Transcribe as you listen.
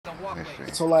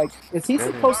So like, is he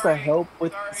supposed to help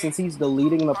with since he's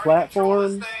deleting the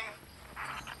platform?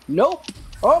 Nope.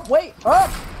 Oh wait. Oh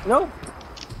nope.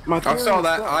 My I saw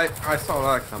that. I saw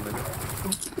that coming.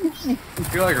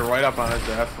 You're like right up on his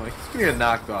desk. Like he's getting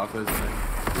knocked off, isn't it?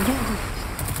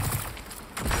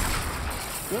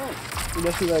 Yeah. You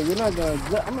know, she's like, you're not gonna.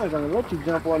 I'm not gonna let you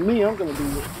jump on me. I'm gonna do.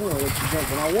 I'm gonna let you jump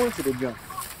when I want you to jump.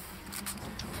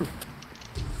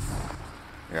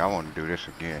 Yeah, I want to do this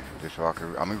again, just so I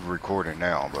can. I'm recording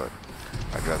now, but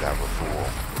I got that before.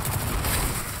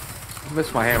 I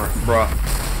missed my hammer, bruh.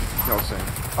 No saying.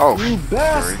 Oh, you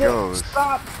bastard! There he goes.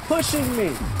 Stop pushing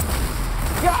me!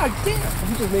 God damn!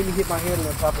 He just made me hit my head on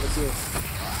the top of the kill.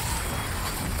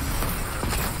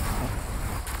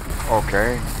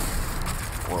 Okay.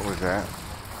 What was that?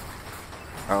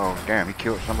 Oh, damn! He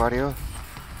killed somebody else.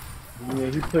 Yeah,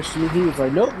 he pushed me. He was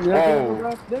like, "Nope, you're not gonna go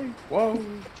right today." Whoa!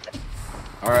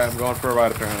 All right, I'm going for a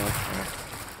ride apparently.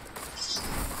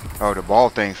 Oh, the ball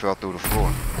thing fell through the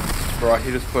floor. Bro,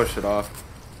 he just pushed it off.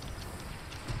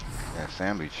 Yeah,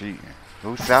 Sam be cheating.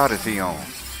 Whose side is he on?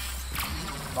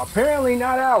 Apparently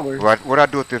not ours. What I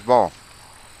do with this ball?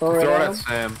 Throw it at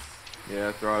Sam.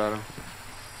 Yeah, throw it at him.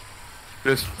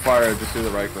 Just fire it. Just do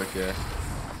the right click. Yeah.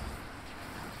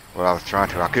 Well, I was trying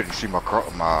to. I couldn't see my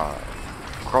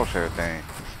crosshair thing.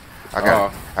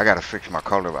 I gotta fix my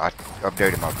color. I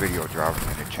updated my video driver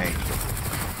and it changed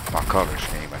my color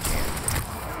scheme again.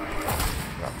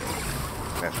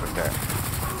 Mess with that.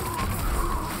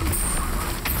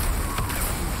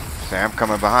 Sam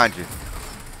coming behind you.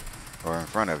 Or in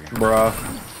front of you. Bruh.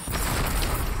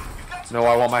 No,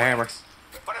 I want my hammer.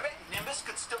 But I bet Nimbus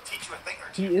could still teach you a thing or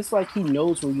two. It's like he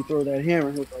knows when you throw that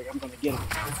hammer. He's like, I'm gonna get him.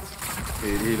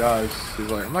 He does. He's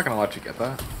like, I'm not gonna let you get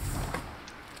that.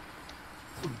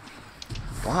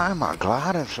 Why am I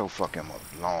gliding so fucking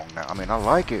long now? I mean, I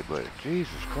like it, but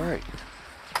Jesus Christ.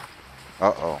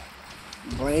 Uh-oh.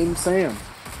 Blame Sam.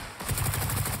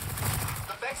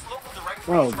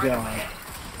 Oh, God.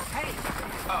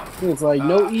 It's like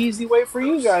no easy way for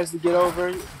you guys to get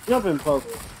over jumping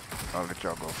puzzle. I'll let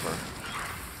y'all go first.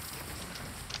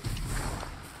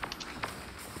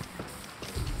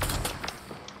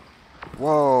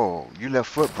 Whoa, you left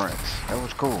footprints. That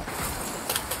was cool.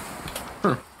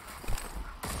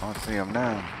 I don't see them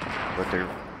now, but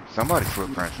somebody's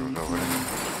footprints was over there.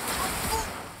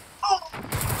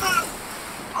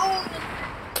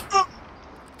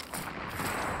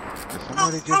 Did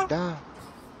somebody just die?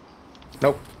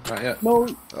 Nope, not yet. No.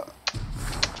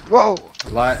 Whoa!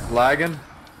 Lagging?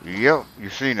 Yep, you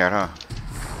seen that, huh?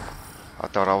 I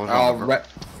thought I was on the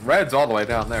Red's all the way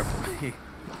down there for me.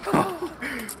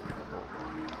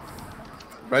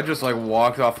 Red just like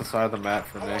walked off the side of the mat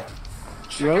for me.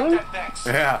 Really?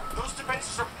 Yeah. Those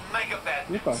defenses are mega bad.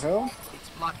 What the hell? It's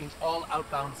blocking all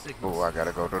outbound signals. Oh, I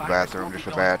gotta go to the bathroom. It's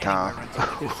a bad time.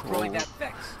 Destroy that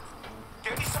vex.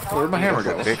 Where'd my hammer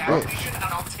go? Big bitch.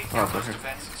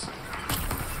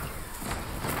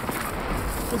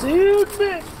 It's a huge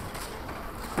bitch.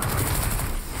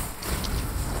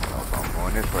 Oh, I'm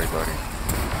going this way, buddy.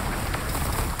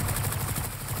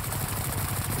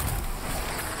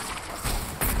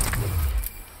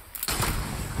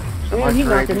 Man, he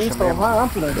knocking me so high, I'm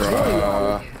gonna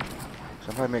kill you.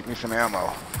 Somebody make me some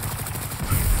ammo.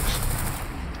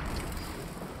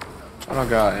 I don't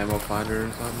got ammo finder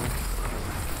or something.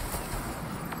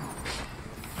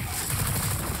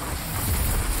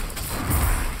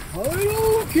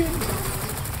 Okay.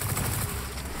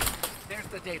 There's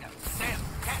the data. Sam,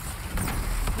 catch.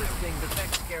 This thing, the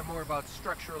vex care more about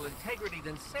structural integrity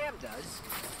than Sam does.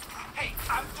 Hey,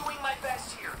 I'm doing my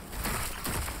best here.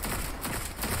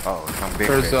 Oh, some big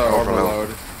There's overload.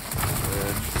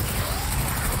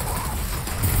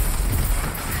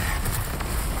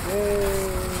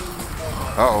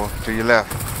 Uh-oh, to your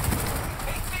left.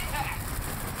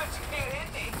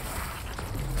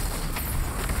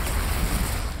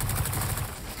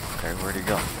 Okay, where'd he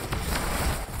go?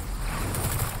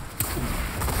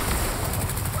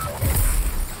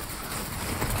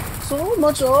 So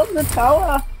much on the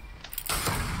tower.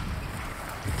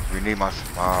 We need my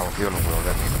healing wheel.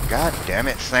 That means, God damn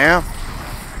it, Sam.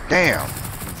 Damn.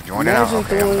 Join it out.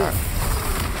 Okay, I'm not.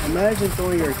 Imagine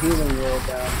throwing your healing wheel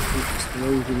down and just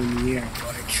throws it in the air.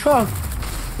 Like, huh,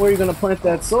 where are you gonna plant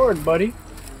that sword, buddy?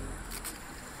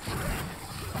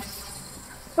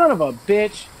 Son of a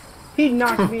bitch. He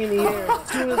knocked me in the air as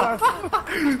soon as I...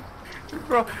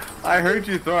 Bro, I heard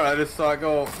you throw it. I just saw it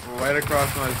go right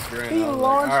across my screen. He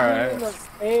launched me in the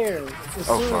air as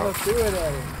soon as I threw it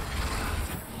at him.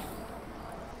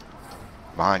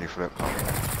 Behind you, Flip.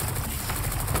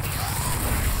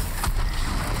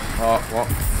 Oh, well.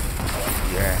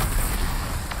 Yeah.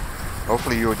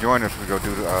 Hopefully you'll join us. We go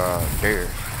do the dares.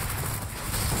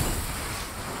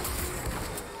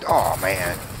 Oh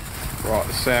man. Well,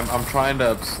 Sam, I'm trying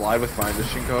to slide with my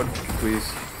mission code, please.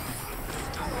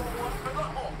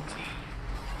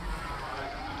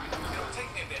 It'll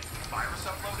take me a bit to get virus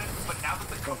uploaded, but now that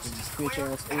the coast is Bitch clear,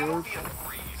 ass that'll orb. be a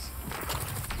breeze.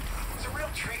 It's a real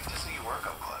treat to see you work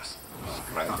up close.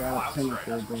 I got a penny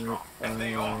for it, And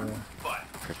they are, but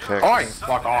Protect. Alright,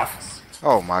 fuck off.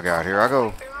 Oh my god, here I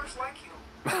go. errors like you.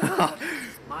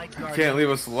 My You guardian can't leave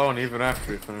us alone even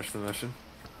after we finish the mission.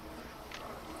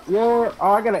 Yeah, oh,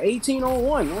 I got an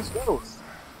 1801. Let's go.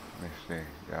 Let's see.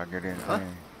 Did I get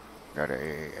anything? Got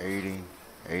a 80,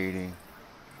 80,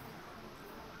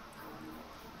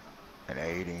 and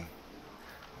 80.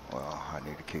 Well, I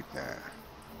need to keep that.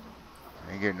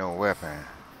 I ain't getting no weapon,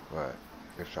 but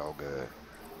it's all good.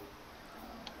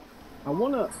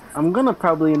 I'm gonna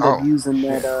probably end up Oh, using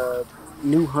shit. that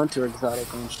new hunter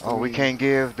exotic on stream. Oh, we can't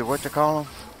give the what you call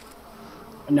them?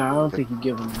 No, I don't think you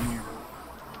give them here.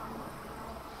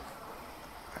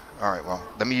 All right, well,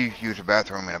 let me use the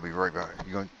bathroom and I'll be right back.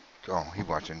 You going? Oh, he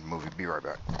watching the movie. Be right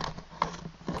back.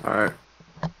 Alright.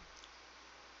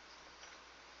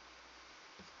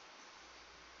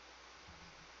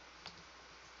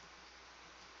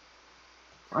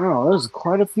 Wow, there's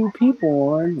quite a few people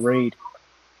on raid.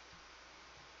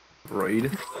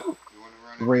 Raid.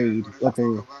 Raid.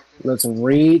 Let's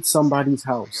raid somebody's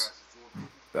house.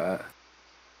 That.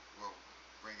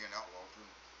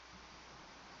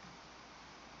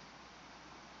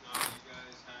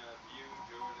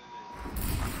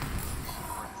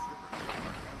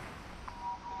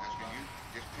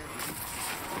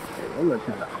 They look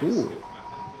kind of cool.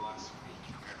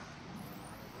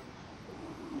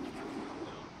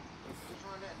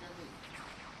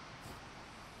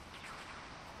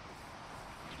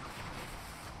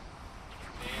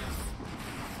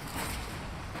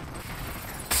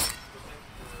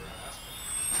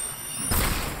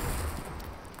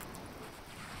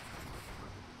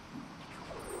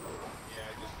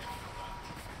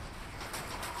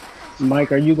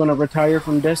 Mike, are you gonna retire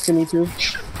from Destiny too?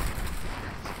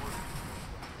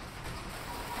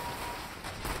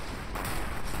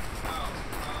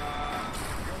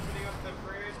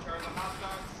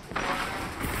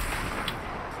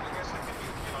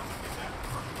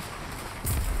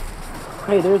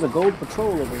 Hey, there's a gold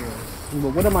patrol over here. But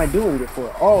what am I doing it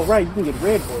for? Oh, right, you can get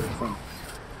red border from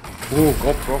it. Ooh, go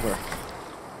over.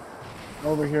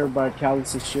 Over here by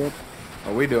Callus's ship.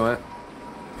 Are we doing it?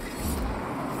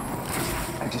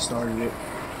 I just started it.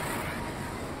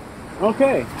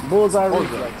 Okay, bullseye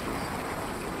reflexes.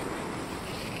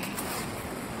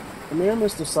 Come here,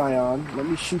 Mr. Scion. Let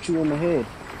me shoot you in the head.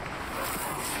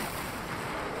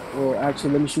 Well,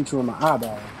 actually, let me shoot you in my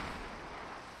eyeball.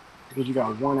 Because you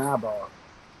got one eyeball.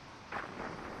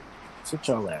 Sit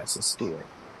your asses still.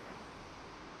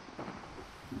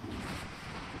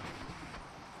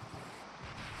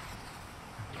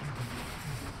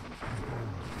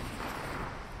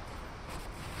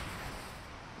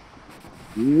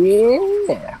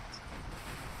 Yeah.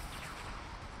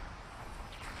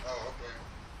 Oh,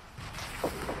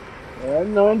 okay. At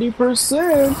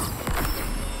 90%.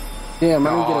 Damn, I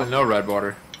Oh, didn't get a no red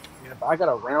border. Yeah, but I got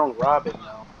a round robin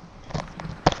now.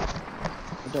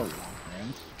 I don't know,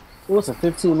 man. Well, it's a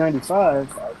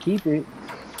 1595. I'll keep it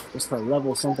just to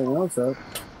level something else up.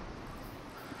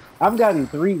 I've gotten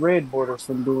 3 red borders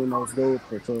from doing those gold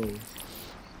patrols.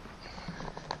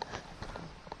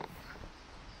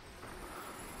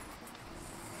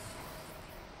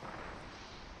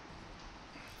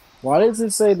 Why does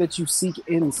it say that you seek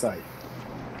insight?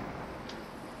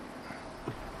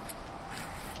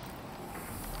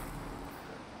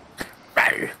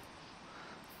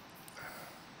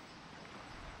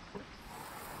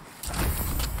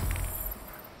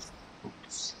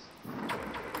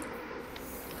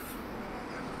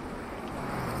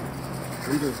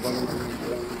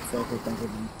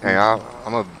 Hey, I'm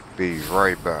gonna be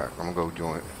right back. I'm gonna go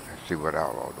join and see what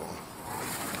Outlaw doing.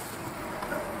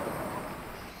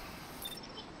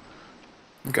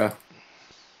 Okay.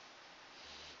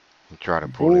 And try to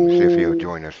pull him, see if he'll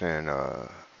join us in,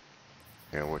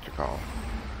 what you call him.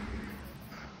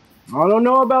 I don't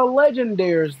know about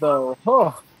legendaries though.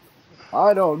 Huh.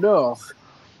 I don't know.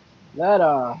 That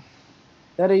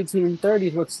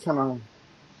 1830 looks kind of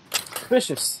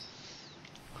suspicious.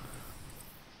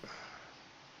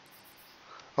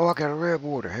 Oh, I got a red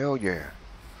border. Hell yeah.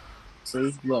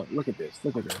 See, look at this.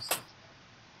 Look at this.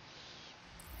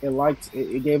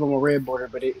 It gave them a red border,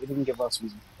 but it didn't give us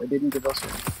one. It didn't give us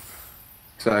one.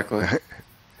 Exactly.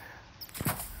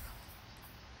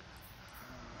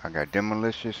 I got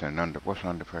demolicious and what's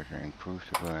under pressure? Improves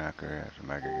the ability accurate as a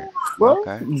maggot. Well,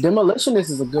 Okay. demolitionist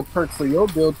is a good perk for your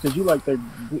build because you like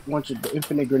want your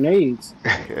infinite grenades.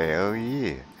 Hell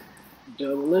yeah.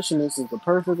 Demolitionist is the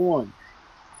perfect one.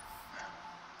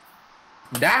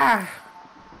 Die.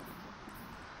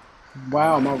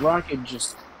 Wow, my rocket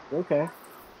just okay.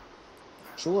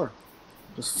 Sure,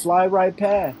 just fly right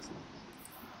past.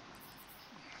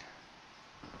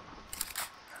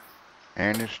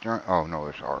 And it's strong. Oh no,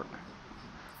 it's arc.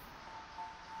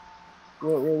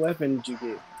 What weapon did you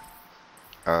get?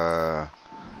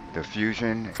 The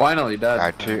fusion. Finally dead.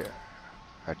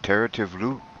 Iterative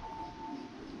loop.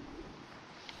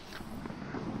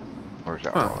 Where's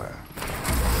that all at?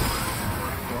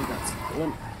 I got some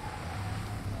glimmer.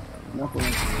 Nothing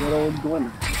like good old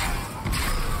glimmer.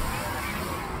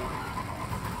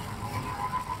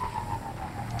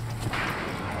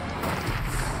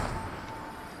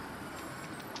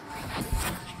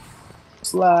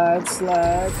 Slide,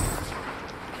 slide.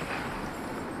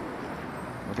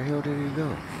 Where the hell did he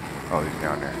go? Oh, he's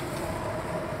down there.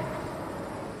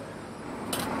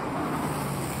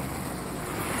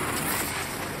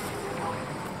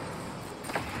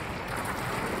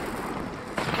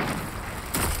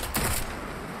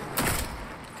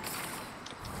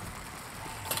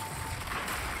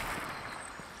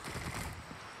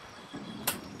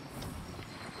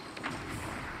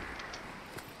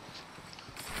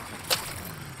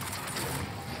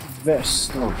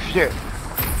 Vest. Oh shit!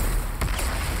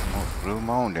 Blew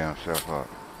my own damn self up.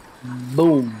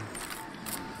 Boom.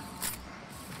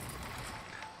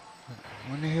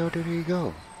 When the hell did he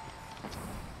go?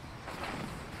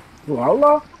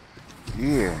 Voila.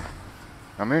 Yeah.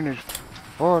 I'm in this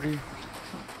party.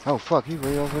 Oh fuck, he's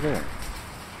way over there.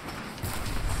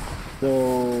 So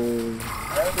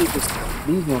I think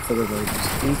these motherfuckers are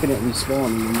just infinitely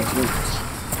spawning in these rooms.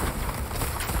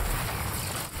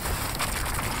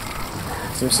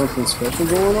 Is there something special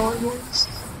going on here?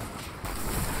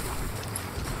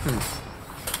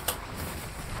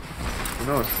 Who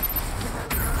knows?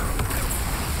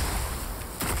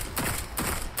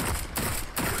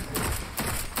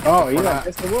 Oh yeah, I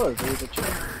guess there was. There was a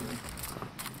chest.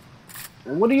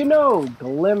 And what do you know?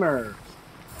 Glimmer.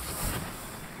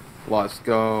 Let's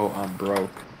go. I'm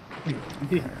broke.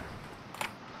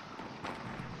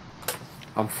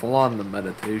 I'm full on the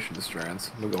meditation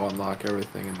strands. I'm gonna go unlock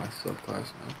everything in my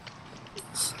subclass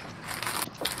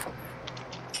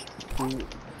now.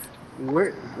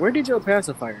 Where did your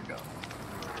pacifier go?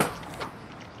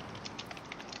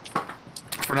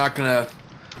 We're not gonna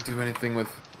do anything with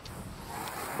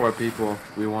 4 people.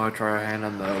 We want to try our hand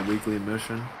on the weekly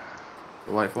mission.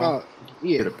 Delightful. Oh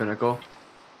yeah. Get a pinnacle.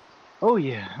 Oh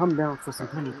yeah, I'm down for some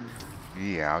pinnacle.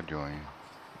 Yeah, I'll join you.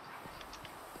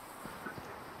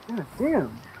 God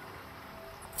damn.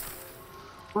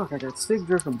 Fuck, I got stick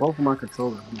drift on both of my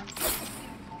controllers.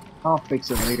 I'll fix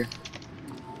it later.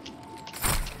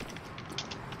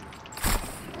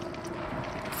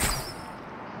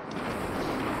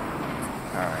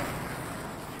 Alright.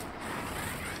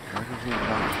 Where does he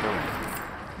want to go?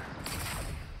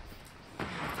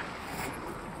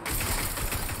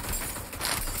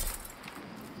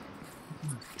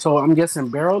 So I'm guessing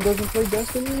Barrel doesn't play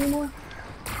Destiny anymore?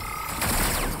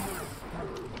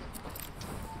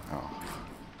 Oh.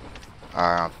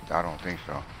 I don't think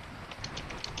so.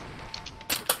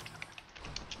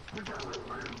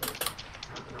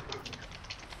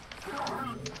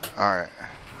 Alright.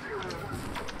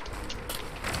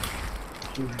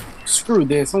 Screw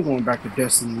this, I'm going back to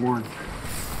Destiny 1.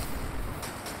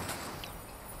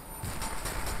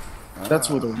 That's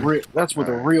where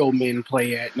the real men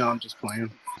play at. No, I'm just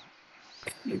playing.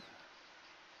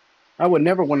 I would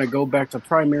never want to go back to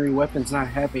primary weapons not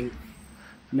having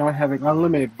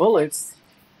unlimited bullets.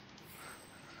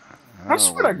 I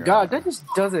swear to God, that just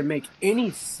doesn't make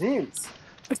any sense.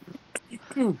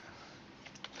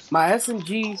 My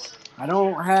SMG, I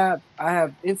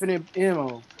have infinite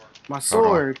ammo. My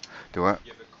sword, do what?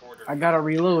 I gotta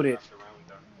reload it.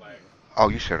 Oh,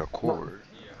 you said a cord.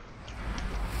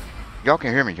 Y'all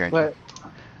can hear me, can't But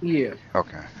yeah. you?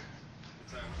 Okay.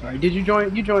 All right, did you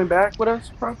join? You join back with us,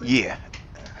 Prophet? Yeah.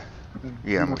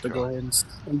 Yeah, I'm about to go ahead and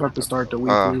I'm about to start the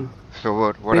weekly. So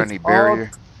what I It's need barrier?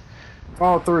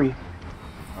 All 3.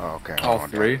 Oh, okay. All hold on.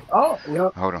 3? Oh,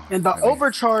 yep. Hold on. And the Let me-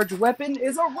 overcharge weapon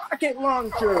is a rocket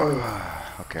launcher.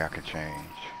 Okay, I can change.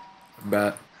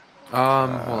 Bet. Hold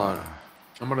on.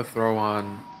 I'm gonna throw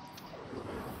on.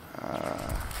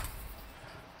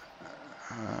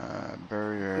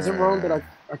 Barrier. Is it wrong that I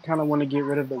kind of want to get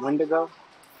rid of the Wendigo,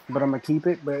 but I'm gonna keep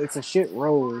it? But it's a shit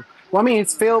roll. Well, I mean,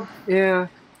 it's field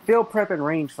prep and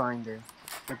rangefinder.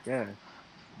 Like that.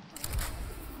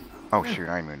 Oh shoot,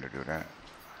 I ain't mean to do that.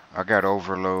 I got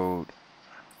overload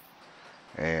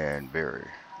and berry.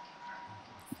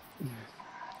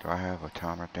 Do I have a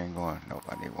timer thing going? Nope,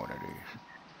 I need one of these.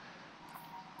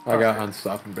 I got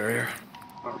unstopping barrier.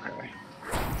 Okay.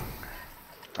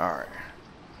 Alright.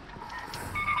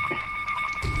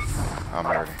 I'm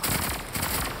ready.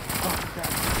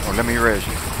 Oh, let me res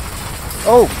you.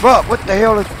 Oh, fuck! What the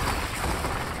hell is...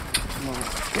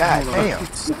 God damn.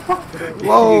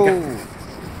 Whoa!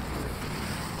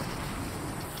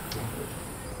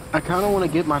 I kind of want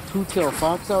to get my two-tailed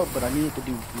fox out, but I need to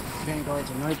do vanguards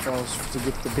and nightfalls to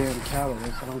get the damn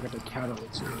catalyst. I don't get the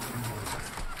catalyst yet.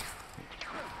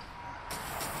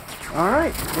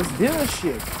 Alright, let's do this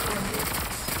shit.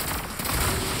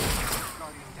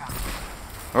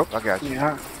 Oh, I got you.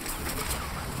 Yeah.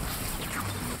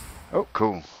 Oh,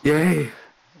 cool. Yay!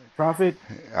 Prophet,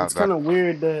 it's kind of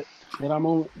weird that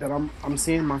I'm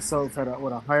seeing myself at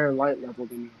with a higher light level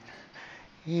than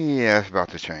you. Yeah, it's about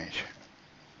to change.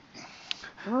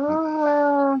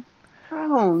 I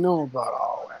don't know about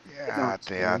all that.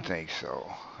 Yeah, I think so.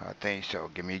 I think so.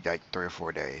 Give me like 3 or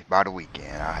 4 days. By the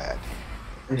weekend, I had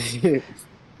it.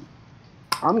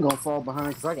 I'm gonna fall behind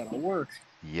because I gotta work.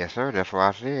 Yes, sir. That's what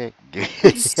I said.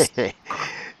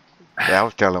 Yeah, I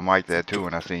was telling Mike that too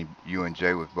when I seen you and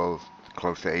Jay was both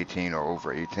close to 18 or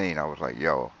over 18. I was like,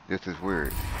 yo, this is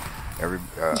weird.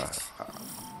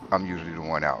 I'm usually the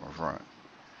one out in front.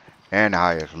 And the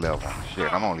highest level.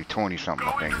 Shit, I'm only 20 something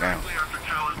I think now.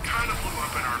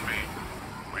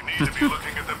 We need to be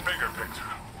looking at the bigger picture.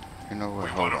 You know what?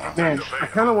 Hold on. Man, I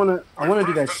kind of wanna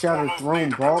do that Shattered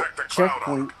Throne vault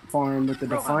checkpoint farm with the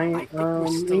Defiant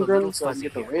Ingram so I can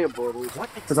get the red borders.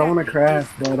 Because I want to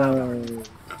craft that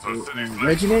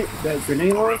Regiment, that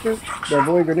grenade launcher, that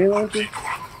void grenade launcher.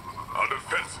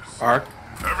 Arc.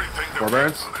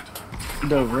 Forbearance.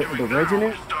 The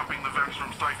Regiment.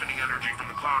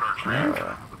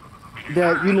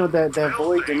 That that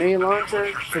void grenade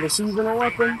launcher for the seasonal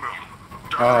weapon.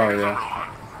 Oh yeah.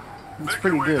 It's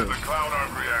pretty good. We'll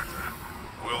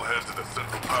head to the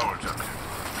central power junction.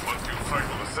 Once you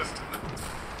cycle the system,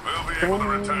 we'll be able to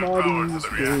return power to the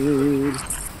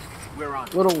reactor. We're on.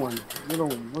 Little one.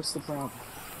 What's the problem?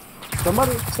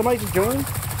 Somebody just joined?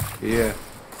 Yeah.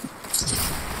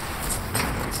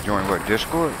 Join what,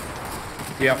 Discord?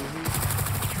 Yep.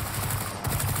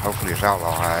 Hopefully it's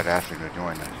Outlaw. I had asked him to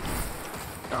join us.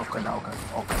 Okay.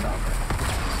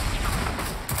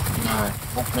 Alright,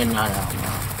 hopefully not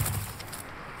Outlaw.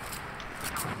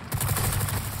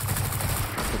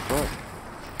 What the fuck?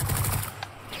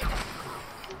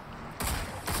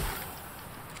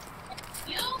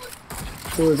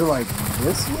 So is it like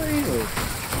this way or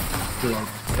like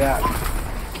that?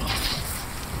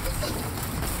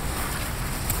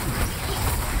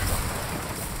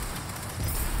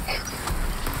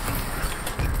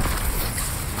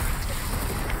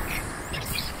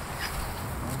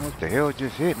 What the hell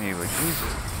just hit me with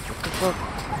Jesus? What the fuck?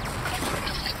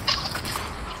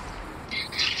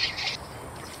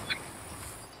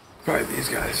 Probably these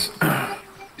guys.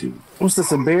 What's this?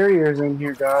 Some barriers in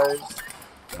here, guys.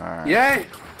 Alright. Yay!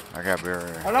 I got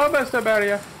barrier. Hello, Mr.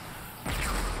 Barrier.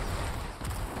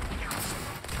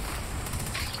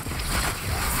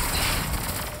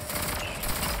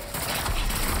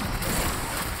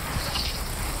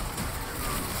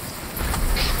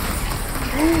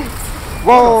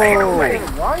 Whoa! Where did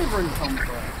the wyvern come from?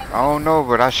 I don't know,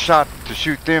 but I shot to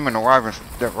shoot them and the wyvern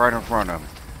stepped right in front of me.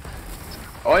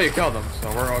 Oh, you killed them, so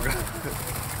we're all good.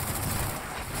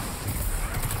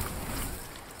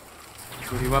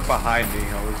 He went behind me.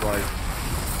 I was like,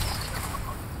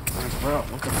 Bro,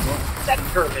 what the fuck? That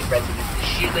pyramid resident is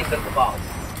shielding the cabal.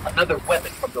 Another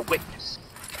weapon from the witness.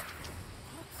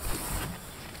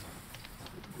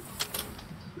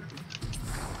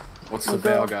 what's the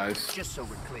veil, guys? Just so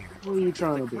we're clear. What are you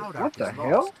trying to do? Cloud What Ark the is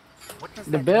hell? lost. What does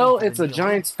The that bell, mean for it's the a Neo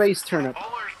giant space turnip.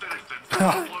 All our citizens have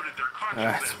uploaded their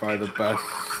consciousness. That's probably the best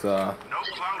No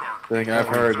Cloud Ark thing I've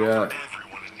heard yet.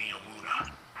 everyone in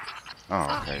Neomuna.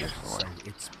 Oh, okay, this So way.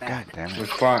 it's God bad. damn We it.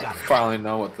 finally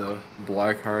know what the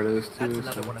black heart is That's too.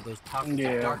 another So. one of those toxic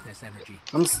Yeah. darkness energy.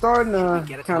 I'm starting to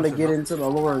Get a kind of closer get look. into the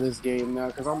lore of this game now,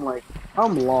 because I'm like,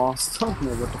 I'm lost. I don't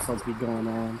know what the fuck be going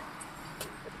on.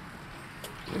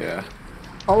 Yeah.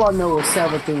 All I know is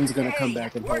Sabathine's gonna come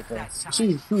back and help us.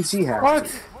 She has What?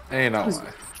 to. Ain't no way.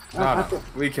 No,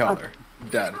 we killed her.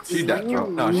 Dead. She dead.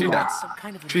 No, she dead. Some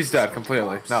kind of She's dead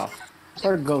completely. No.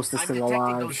 Her ghost is still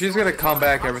alive. She's gonna come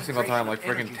back every single time like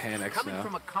freaking Tanix coming now.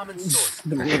 from a common source.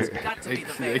 It's got to be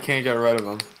the They veil. can't get rid of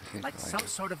him. Like some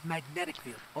sort of magnetic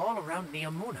field all around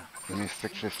Neomuna. Let me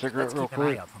fix this cigarette Let's real keep an eye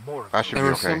quick. out for more of I them. should There be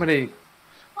was okay. somebody.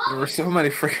 There were so many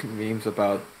freaking memes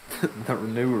about the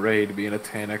new raid being a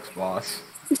 10x boss.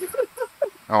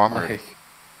 Oh, I'm ready. Like,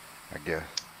 I guess.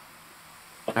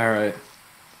 alright.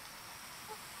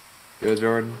 Go,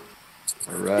 Jordan.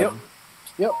 Or Red. Yep.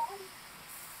 Yep.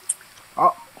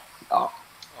 Oh. Oh.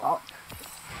 Oh.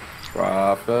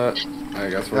 Profit. I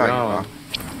guess we're going.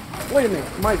 Wait a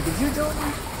minute, Mike, did you join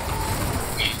me?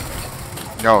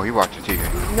 No, he watched the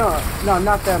TV. No,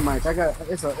 not that Mike. I got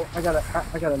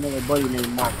another buddy named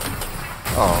Mike.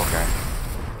 Oh, okay.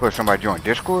 What, somebody joined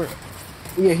Discord?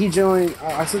 Yeah, he joined.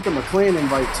 I sent him a clan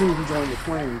invite too. He joined the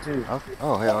clan too. Okay.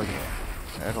 Oh, hell yeah.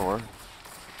 That'll work.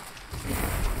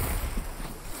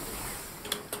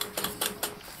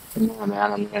 No,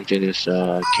 man, I'm gonna do this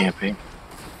campaign.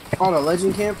 Oh, the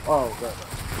legend camp. Oh,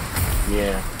 right.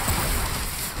 Yeah.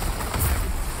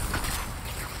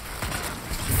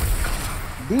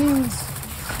 These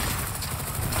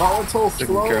volatile Taking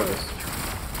care of flow. this.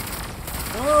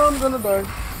 Oh, I'm gonna die.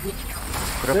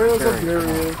 Put up There's the a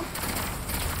barrier.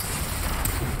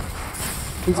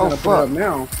 He's Oh, gonna put it up fuck.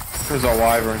 now. There's a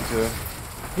wyvern too.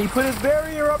 He put his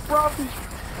barrier up, Robbie.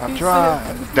 I'm He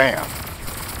trying. said- Damn.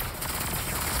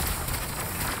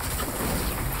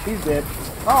 He's dead.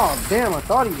 Oh, damn, I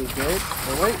thought he was dead.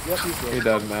 But wait, yep, he's He dead.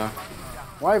 dead now.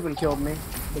 Wyvern killed me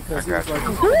because he I was got like,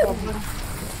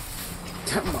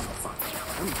 that motherfucker.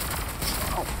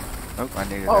 Oh, I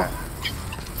needed Oh. that.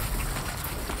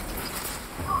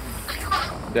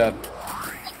 Dead.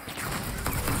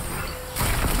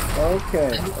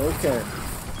 Okay.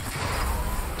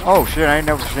 Oh, shit, I ain't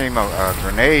never seen a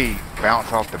grenade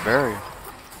bounce off the barrier.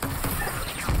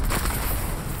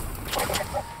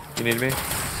 You need me?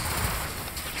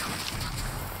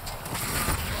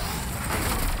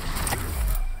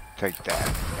 Take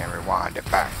that and rewind it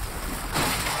back.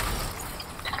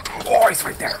 Oh, he's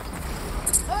right there.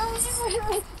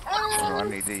 What do I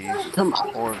need these? Come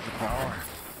on. Orbs of power.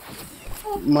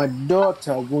 My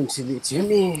daughter wants to let you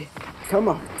in. Come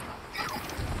on.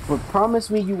 But promise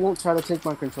me you won't try to take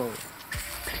my controller.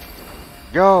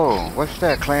 Yo, what's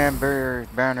that clan barrier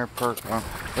banner perk? What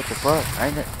the fuck?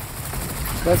 Ain't it?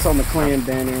 That's on the clan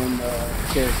banner and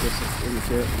characters in the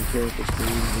character screen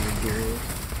in the period.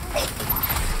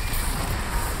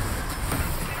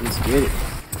 Let's get it.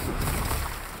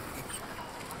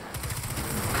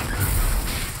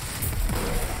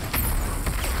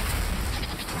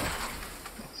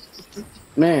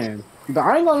 Man, but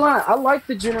I ain't gonna lie, I like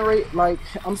the generate, like,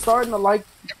 I'm starting to like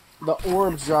the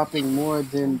orbs dropping more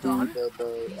than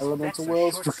the elemental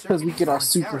worlds because we get our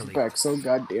supers back so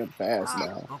goddamn fast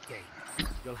now. Okay.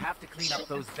 You'll have to clean up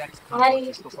those Vex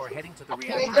complexes before heading to the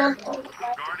reactor. Guardian,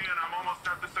 I'm almost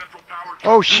at the central power.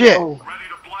 Oh shit! Oh, Ready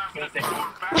to blast this power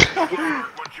back to the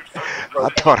once you've sighted I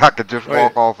thought I could just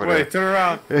walk off of Wait, turn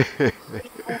around. that.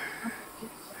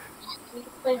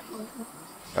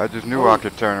 I just knew I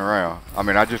could turn around. I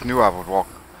mean, I just knew I would walk.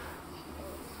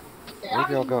 Where'd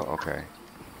y'all go? Okay.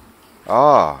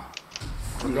 Ah.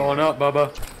 We're going up,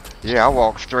 Bubba. Yeah, I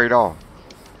walked straight off.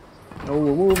 oh,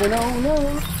 we're moving on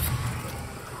now.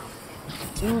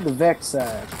 To the Vex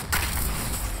side.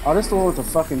 Oh, this the one with the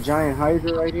fucking giant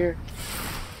Hydra right here?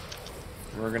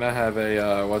 We're gonna have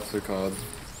a, what's it called?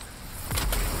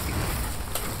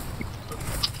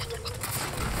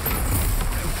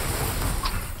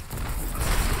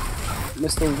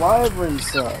 Mr. Wyvern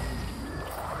sub.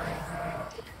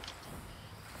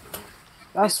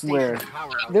 I swear,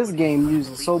 this game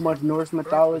uses so much Norse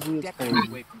mythology, it's crazy.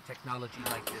 Away from technology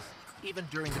like this, even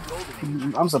during the Golden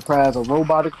Age. I'm surprised a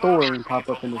robotic Thor didn't pop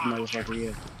up in this motherfucker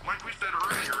yet. Like we said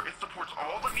earlier, it supports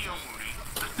all the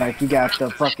Neo-Moody. Like, you got the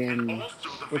fucking,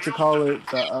 what you call it,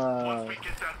 the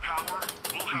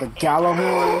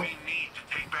Gallahorn, We need to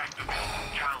take back the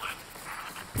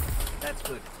Killa-Klownz. That's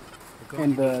good.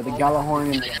 and the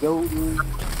Gallahorn and the Jotun.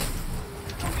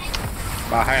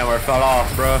 My hammer fell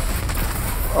off, bro.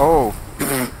 Oh.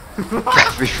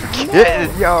 Got me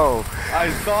forgetting, yo. I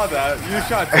saw that. You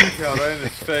shot detail right in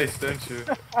his face, didn't you?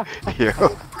 Yo.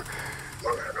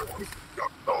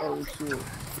 Oh shit.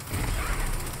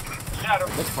 Shadow,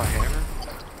 That's my hammer.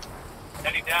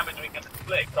 any damage we can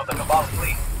inflict on the Cabal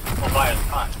fleet will buy us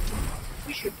time.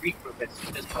 We should regroup as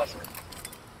soon as possible.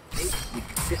 Maybe we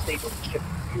can disable the ship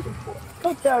computer for it.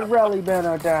 Put that rally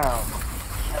banner down.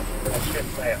 That ship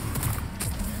there.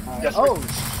 Just Oh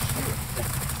shit.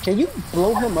 Can you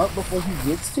blow him up before he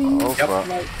gets to you? Oh, fuck.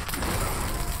 Like,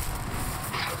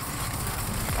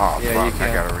 Oh, Yeah, you fuck. I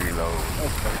can. gotta reload.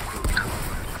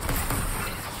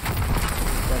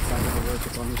 that's not gonna work.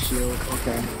 It's on the shield.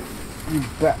 Okay. You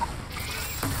bet.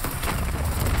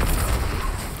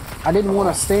 I didn't want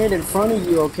to stand in front of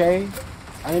you, okay?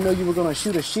 I didn't know you were gonna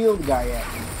shoot a shield guy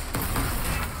at me.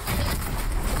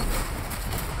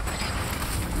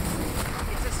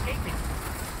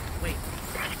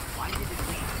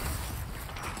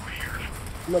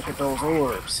 Look at those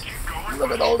orbs.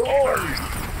 Look at those orbs.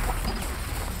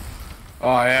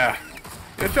 Oh yeah.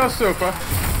 Good job, Super.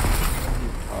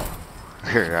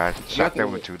 I shot that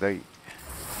one too late.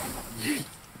 The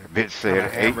bitch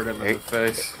said Hammered him in the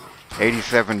face.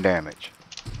 87 damage.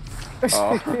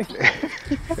 Oh.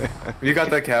 You got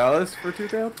the catalyst for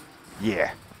 2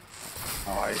 Yeah.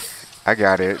 Nice. I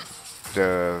got it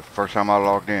the first time I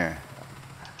logged in.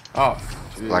 Oh,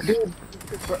 Like, dude,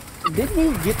 didn't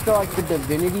you get the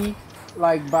divinity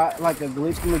by a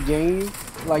glitch in the game?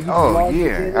 Like you logged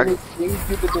in and you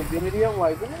get the divinity. I'm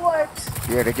like, what?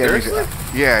 Yeah, they gave me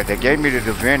they gave me the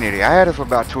divinity. I had it for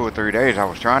about 2 or 3 days. I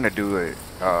was trying to do it,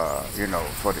 you know,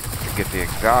 to get the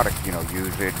exotic, you know,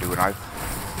 use it, do it.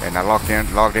 And I logged in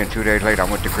 2 days later. I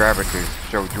went to grab it to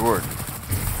show Jordan.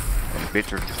 And the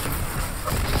bitch was,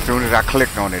 as soon as I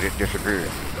clicked on it, it disappeared.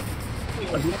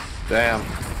 Damn.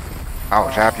 I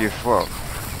was happy as fuck.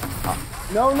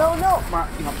 No. My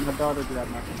daughter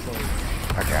grabbed my controller.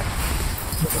 I got it.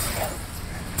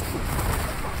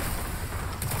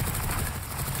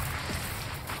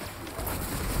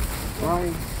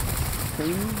 Ryan, can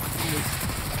you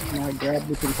grab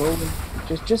the controller?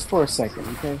 Just for a second,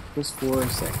 okay? Just for a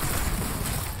second.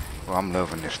 Well, I'm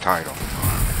loving this title.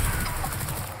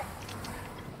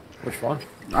 Which one?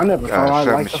 I never thought I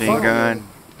liked the submachine gun.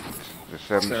 The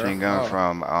submachine gun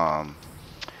from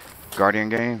Guardian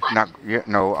Games. Not yet.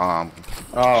 No.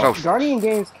 Oh. Guardian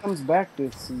Games comes back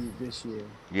this year.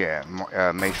 Yeah,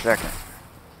 May 2nd.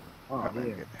 Oh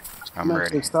yeah. I'm actually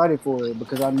ready. excited for it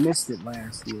because I missed it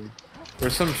last year.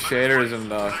 There's some shaders and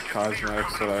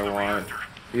cosmetics that I want,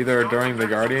 either during the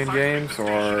Guardian games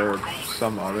or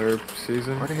some other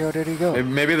season. Where the hell did he go?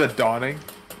 Maybe the Dawning.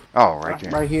 Oh, right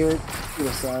there. Right here to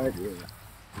the side, yeah.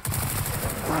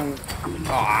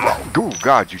 Oh,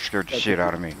 God, you scared the shit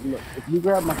out of me. Look, if you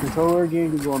grab my controller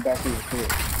again, you're going back in the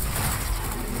crib.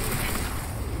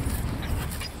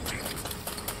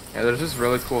 Yeah, there's this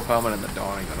really cool helmet in the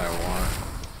Dawning that I want.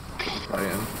 Play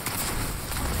in.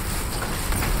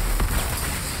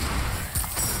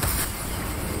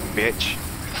 Bitch.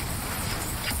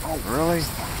 Oh, really?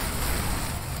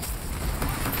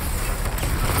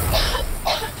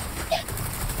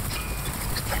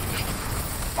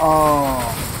 Oh.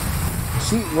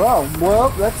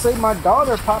 Well, let's say my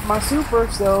daughter popped my super,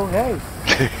 so hey.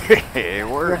 It She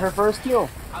worked. got her first kill.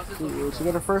 She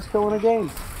got her first kill in a game.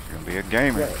 She's gonna be a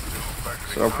gamer.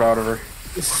 So proud of her.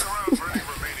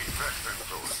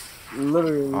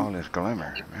 Literally. All this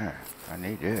glimmer, man. I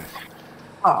need this.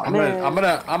 Oh, I'm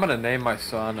gonna name my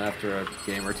son after a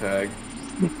gamer tag,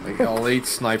 like Elite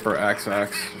Sniper XX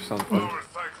or something.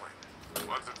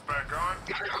 Once it's back on,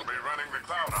 we'll be running the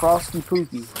cloud. Frosty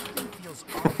Pookie.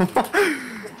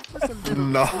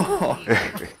 No. What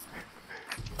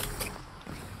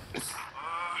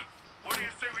do you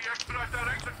say we expedite that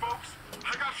exit, folks? I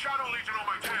got Shadow Legion on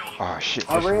my tail. Oh shit,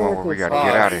 this is one where we gotta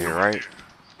get out of here, right?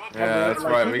 Yeah, that's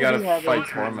right. We gotta fight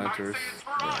tormentors.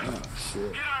 Oh,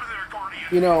 shit.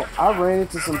 You know, I ran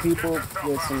into some people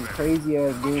with some crazy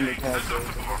ass gamer tags.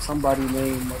 Somebody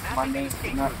named my name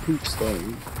is not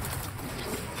Poopstone.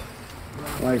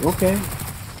 Like, okay.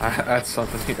 That's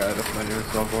something you gotta defend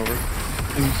yourself over.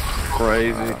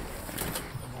 Crazy.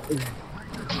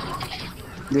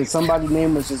 Then somebody's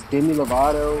name was just Demi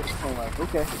Lovato. I'm like,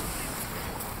 okay.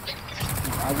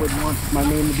 I wouldn't want my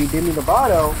name to be Demi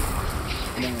Lovato.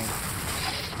 Man,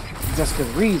 just for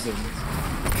reasons.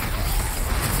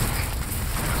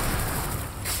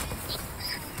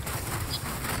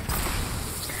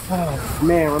 Oh,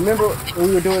 man, remember when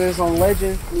we were doing this on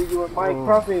Legends? We were Mike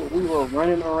Prophet. We were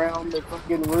running around the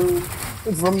fucking room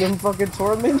from them fucking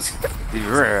torments.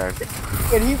 Yeah.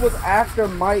 And he was after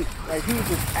Mike. Like, he was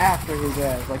just after his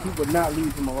ass. Like, he would not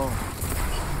leave him alone.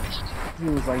 He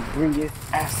was like, bring it,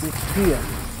 acid here.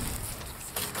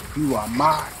 You are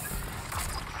mine.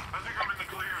 I think I'm in the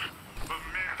clear, but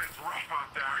man, it's rough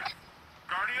out there.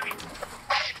 Guardian?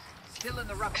 Still in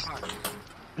the rough part.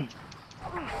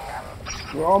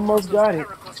 We almost got it.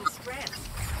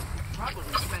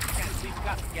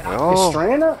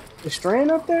 Oh. Is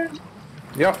Strand up there?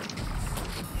 Yep.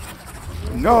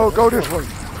 No, go this way.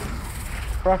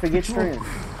 Prophet, get Strand.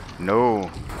 No.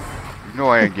 You know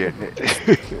I ain't getting it.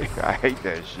 I hate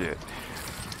that shit.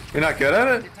 You're not good at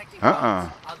it? A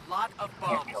lot of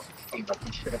bombs.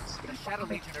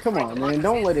 Come on, man.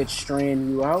 Don't let it strand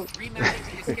you out.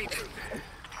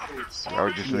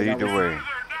 I'll just lead the way.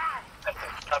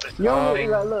 You only,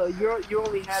 look, you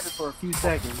only have it for a few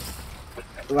seconds.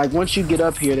 Like, once you get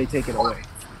up here, they take it away.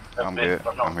 I'm good.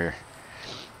 I'm here.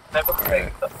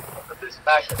 Alright.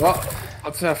 Well,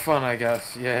 let's have fun, I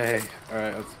guess. Yay.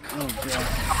 Alright, let's... Oh,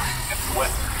 God.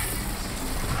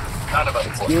 None of us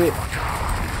Let's will. get it.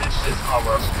 This is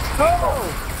our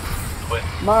Oh! win.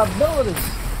 My abilities.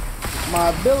 My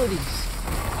abilities.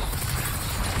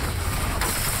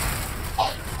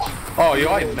 Oh, yo,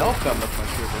 I melt them with my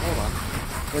shooter. Hold on.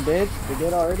 They're dead? They're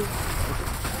dead already?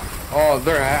 Oh,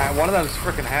 one of them's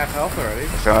freaking half health already.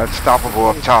 It's unstoppable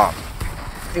up top.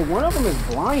 Hey, one of them is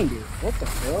blinded. What the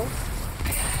hell?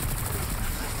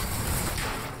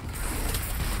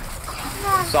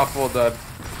 Unstoppable dead.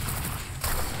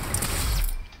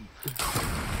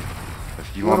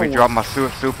 If you want me to drop my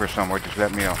super somewhere, just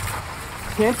let me know.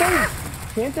 Can't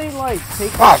they like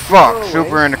take Oh the fuck! away?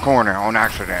 Super in the corner on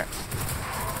accident.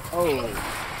 Oh.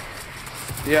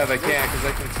 Yeah, they can, because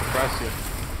they can suppress you.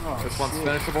 Oh, This one's shit.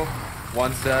 finishable.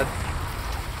 One's dead.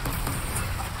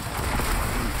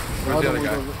 Where's the other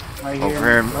guy? Right Over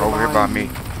here by behind me. you.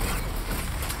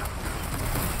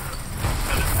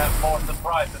 Have more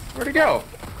surprises. Where'd he go?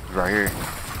 Right here.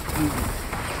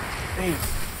 Damn.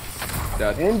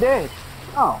 Dead. And dead.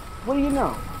 Oh, what do you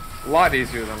know? A lot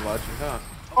easier than Legend, huh?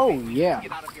 Oh yeah.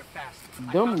 Get out of here fast.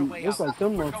 I found a Them, way it's out. like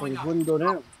them We're going motherfuckers up. wouldn't go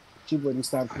down. She wouldn't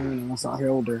stop cleaning once I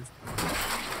held her.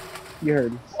 You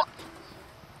heard me.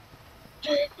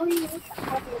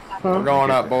 We're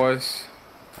going up, boys.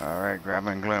 Alright, grab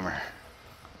and glimmer.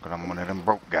 Cause I'm one of them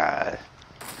broke guys.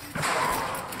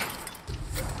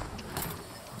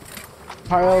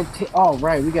 Oh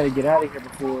right, we gotta get out of here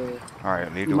before.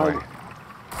 Alright, lead You the way. might-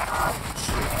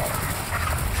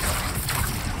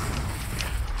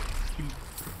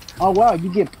 Oh wow,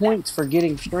 you get points for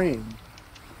getting strained.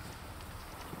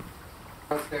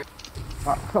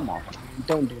 Come on,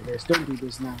 don't do this. Don't do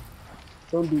this now.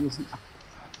 Don't do this now.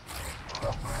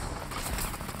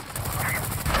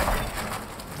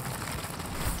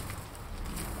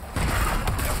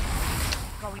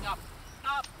 Going up.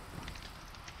 Up.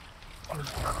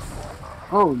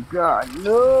 Oh god,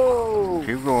 no!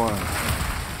 Keep going.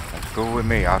 Let's go with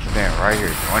me. I'll stand right here.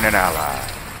 Join an ally.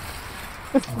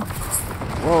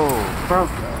 Whoa.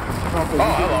 Trump, Oh,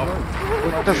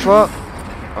 hello. What the fuck?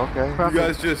 Okay. You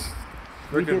guys just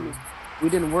we freaking...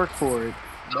 didn't work for it.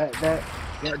 That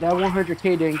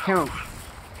 100K didn't count.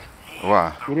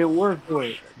 Why? We didn't work for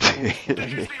it.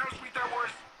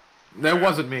 That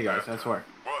wasn't me, guys, I swear.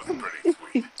 Wasn't pretty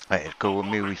sweet. Hey, it's cool with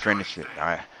me. We finished it.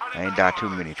 I ain't died too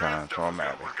many times, so I'm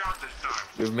happy. We got this time.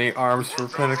 Give me arms for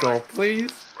Pinnacle,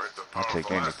 please. Where's the I'll take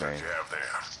powerful anything. assets you have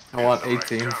there? I want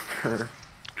 18 for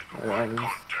Lions.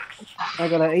 Context. I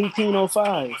got an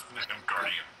 1805.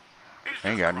 Guardian.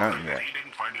 Ain't got nothing yet. He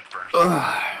didn't find it first.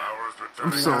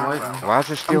 I'm so light. Why is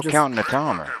it still just- counting the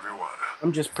timer? Everyone.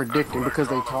 I'm just predicting because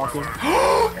they talking.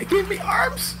 They gave me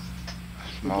arms!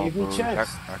 Small gave me boots.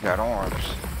 checks. I got arms.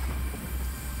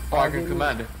 Oh, I can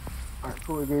command it. Alright,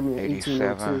 cool. It gave me an 87.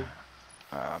 1802.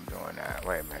 I'm doing that.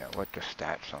 Wait a minute. What the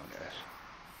stats on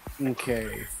this?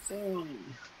 Okay.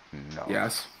 No.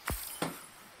 Yes.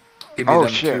 Give me Oh,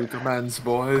 them shit. 2 commands,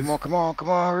 boys. Come on, come on, come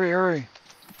on. Hurry, hurry.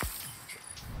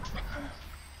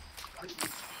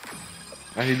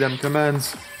 I need them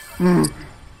commands.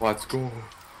 Let's go.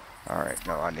 Alright,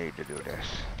 no, I need to do this.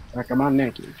 Back of my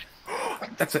naked.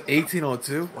 That's an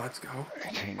 1802. Let's go.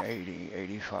 1880,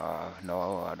 85.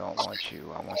 No, I don't want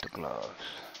you. I want the gloves.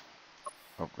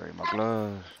 Upgrade my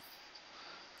gloves.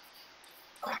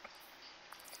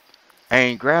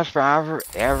 Ain't Grasp for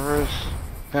Everest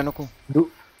Pinnacle?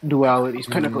 Duality's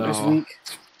Pinnacle this No.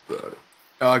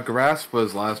 week. Grasp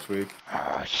was last week.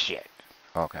 Oh, shit.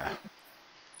 Okay.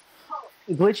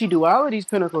 Glitchy Duality's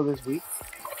Pinnacle this week.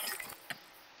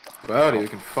 Buddy, we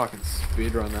can fucking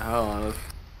speedrun the hell out of.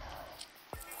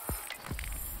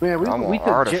 Man, I'm we on took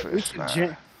Artifice,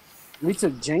 man. we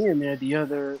took Jay in there the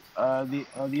other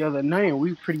night, and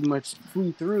we pretty much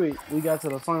flew through it. We got to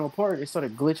the final part, it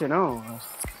started glitching on us.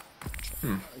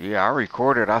 Yeah, I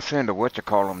recorded. I sent a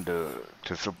whatchamacallem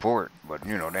to support, but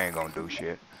you know they ain't gonna do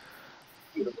shit.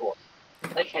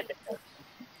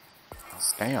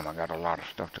 Damn, I got a lot of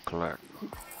stuff to collect.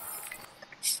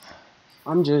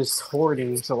 I'm just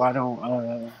hoarding so I don't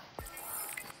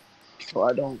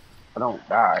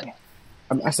die.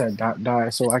 I said die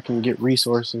so I can get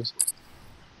resources.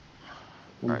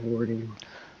 I'm Right. hoarding.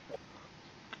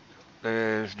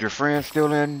 Is your friend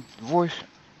still in voice?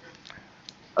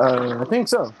 I think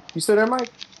so. You still there, Mike?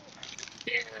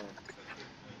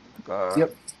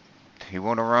 Yep. He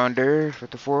wanna run there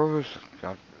with the 4 of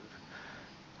us?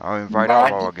 I'll invite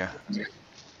Outlaw again.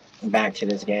 Back to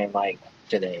this game like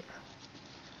today.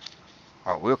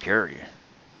 Oh, we'll carry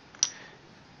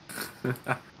you.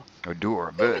 We'll do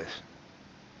our best.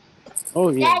 Oh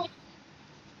yeah.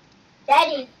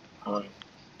 Daddy, Um,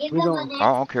 give We them don't- a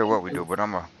I don't care what we do, but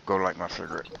I'm gonna go light my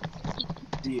cigarette.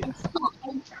 Yeah.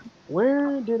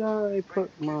 Where did I put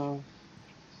my...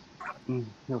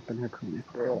 Nope, in her corner.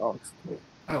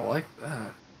 I like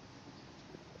that.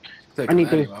 Take I a need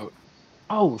to... manual out.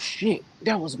 Oh, shit.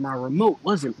 That was my remote,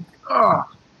 wasn't it? Ah.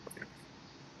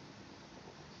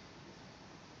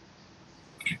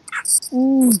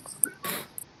 Ooh.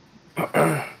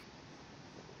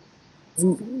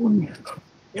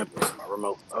 Yep, that's my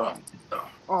remote.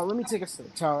 Oh, let me take us to the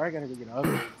tower. I gotta go get an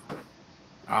upgrade.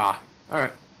 Ah,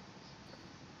 alright.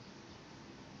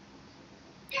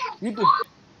 You do.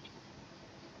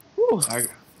 Whew. I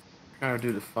gotta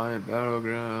do Defiant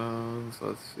Battlegrounds.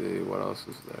 Let's see, what else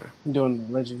is there? I'm doing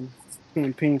the legend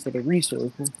campaign for the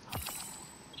resources.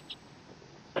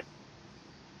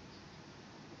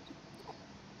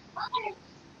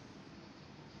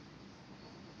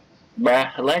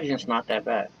 Bruh, Legend's not that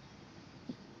bad.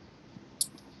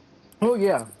 Oh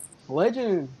yeah,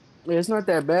 legend. It's not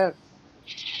that bad.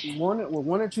 With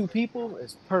one or two people,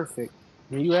 it's perfect.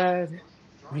 When you add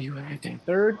that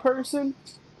third person,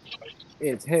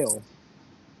 it's hell.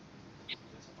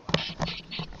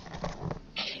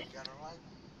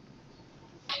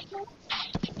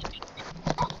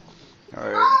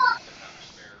 Alright.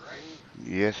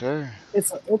 Yes, sir.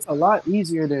 It's a lot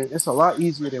easier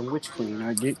than Witch Queen.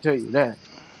 I did tell you that.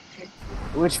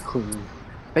 Witch Queen,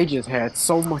 they just had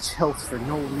so much health for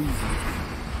no reason.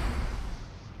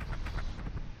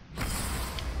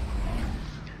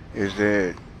 Is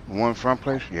it one front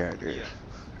place? Yeah, it is.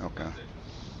 Okay.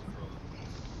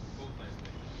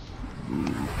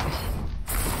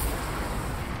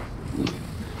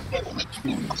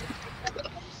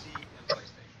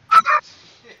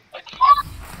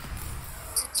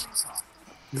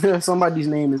 Somebody's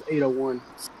name is 801.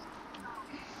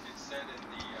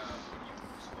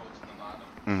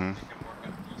 Mm-hmm.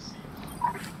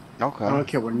 I Okay. don't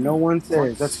care what no one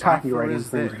says. That's copyright What is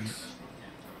infringement. this?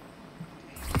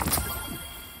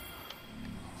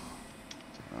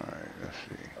 Alright, let's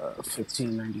see.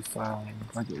 1595.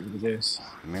 I get rid of this.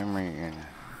 Memory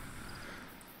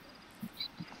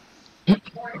and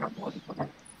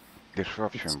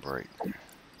disruption break.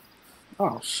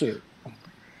 Oh shit.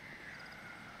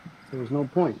 There was no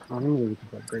point. I knew we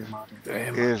could upgrade module.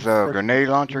 Damn. Is a grenade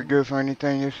launcher good for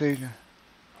anything this season?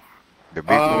 The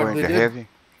big boy, they the did. heavy?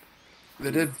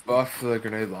 They did buff the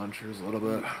grenade launchers a little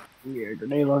bit. Yeah,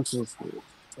 grenade launchers.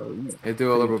 Yeah. They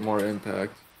do a little bit more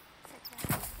impact.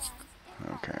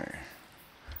 Okay.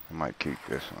 I might keep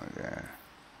this one there.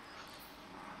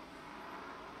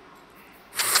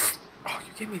 Oh,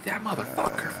 you gave me that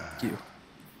motherfucker. Fuck you.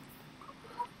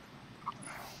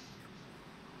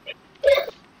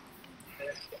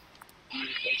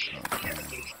 Okay.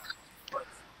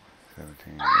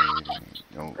 1780.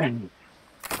 Nope.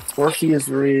 Orpheus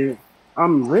rig.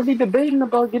 I'm really debating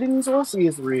about getting these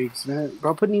Orpheus rigs, man.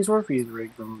 About putting these Orpheus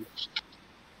rigs on.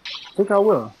 I think I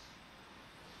will.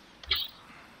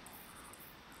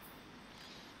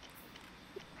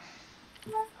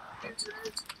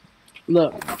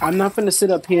 Look, I'm not gonna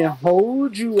sit up here and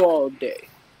hold you all day.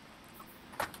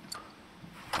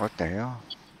 What the hell?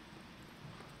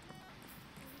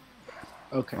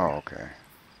 Okay. Oh, okay.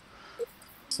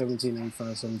 1795,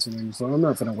 1794. I'm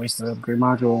not gonna waste the upgrade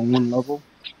module on one level.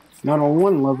 Not on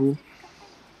one level.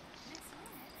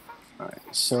 Alright,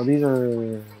 so these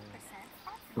are...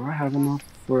 Do I have enough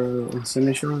for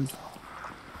incendiary shards?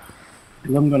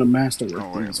 I'm gonna master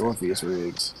with these Orpheus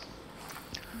rigs.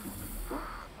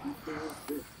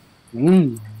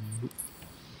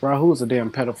 Rahul's a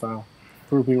damn pedophile.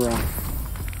 Prove me wrong.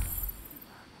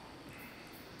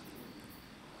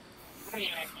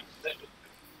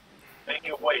 Make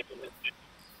your way to this.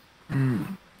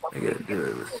 I gotta do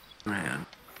it with man.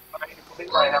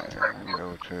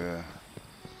 Go to...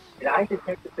 Did I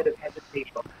detect a bit of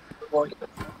hesitation?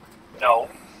 No.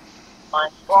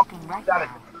 I'm walking right down.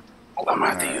 I'm gonna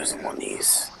have to use them on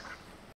these.